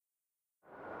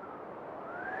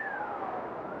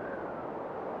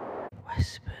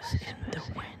Whispers in the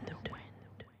wind.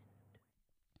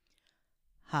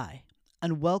 Hi,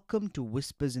 and welcome to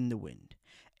Whispers in the Wind,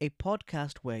 a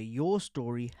podcast where your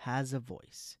story has a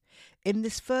voice. In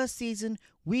this first season,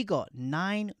 we got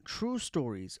 9 true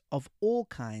stories of all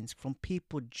kinds from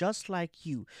people just like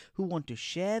you who want to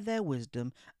share their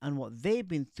wisdom and what they've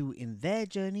been through in their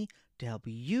journey to help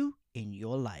you in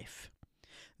your life.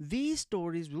 These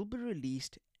stories will be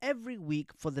released every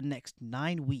week for the next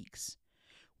 9 weeks.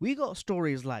 We got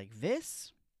stories like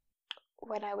this.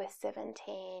 When I was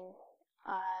 17,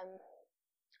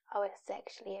 I was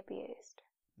sexually abused.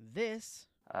 This.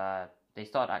 They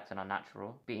started acting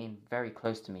unnatural, being very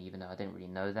close to me even though I didn't really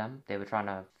know them. They were trying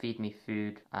to feed me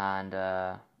food and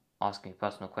ask me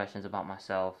personal questions about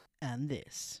myself. And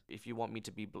this. If you want me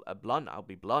to be blunt, I'll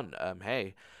be blunt.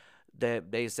 Hey,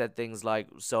 they said things like,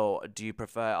 so do you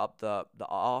prefer up the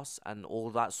arse and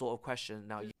all that sort of question.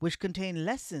 Now, Which contain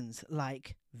lessons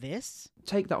like this.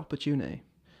 Take that opportunity.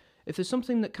 If there's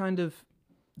something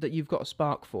that you've got a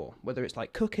spark for, whether it's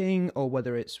like cooking or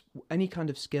whether it's any kind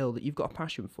of skill that you've got a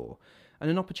passion for, and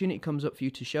an opportunity comes up for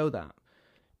you to show that,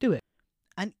 do it.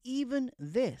 And even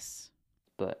this.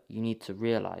 But you need to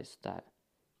realize that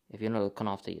if you're not looking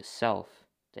after yourself,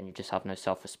 then you just have no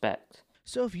self-respect.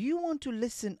 So if you want to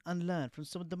listen and learn from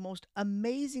some of the most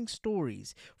amazing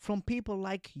stories from people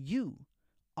like you,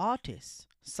 artists,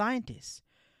 scientists,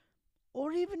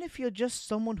 or even if you're just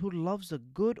someone who loves a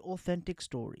good authentic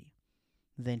story,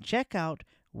 then check out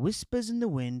Whispers in the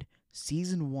Wind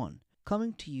Season 1,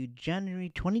 coming to you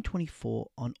January 2024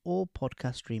 on all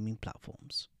podcast streaming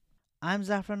platforms. I'm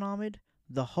Zafran Ahmed,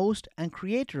 the host and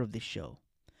creator of this show,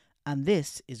 and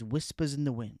this is Whispers in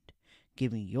the Wind,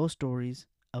 giving your stories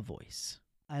a voice.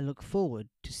 I look forward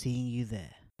to seeing you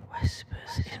there.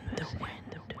 whispers in the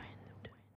wind.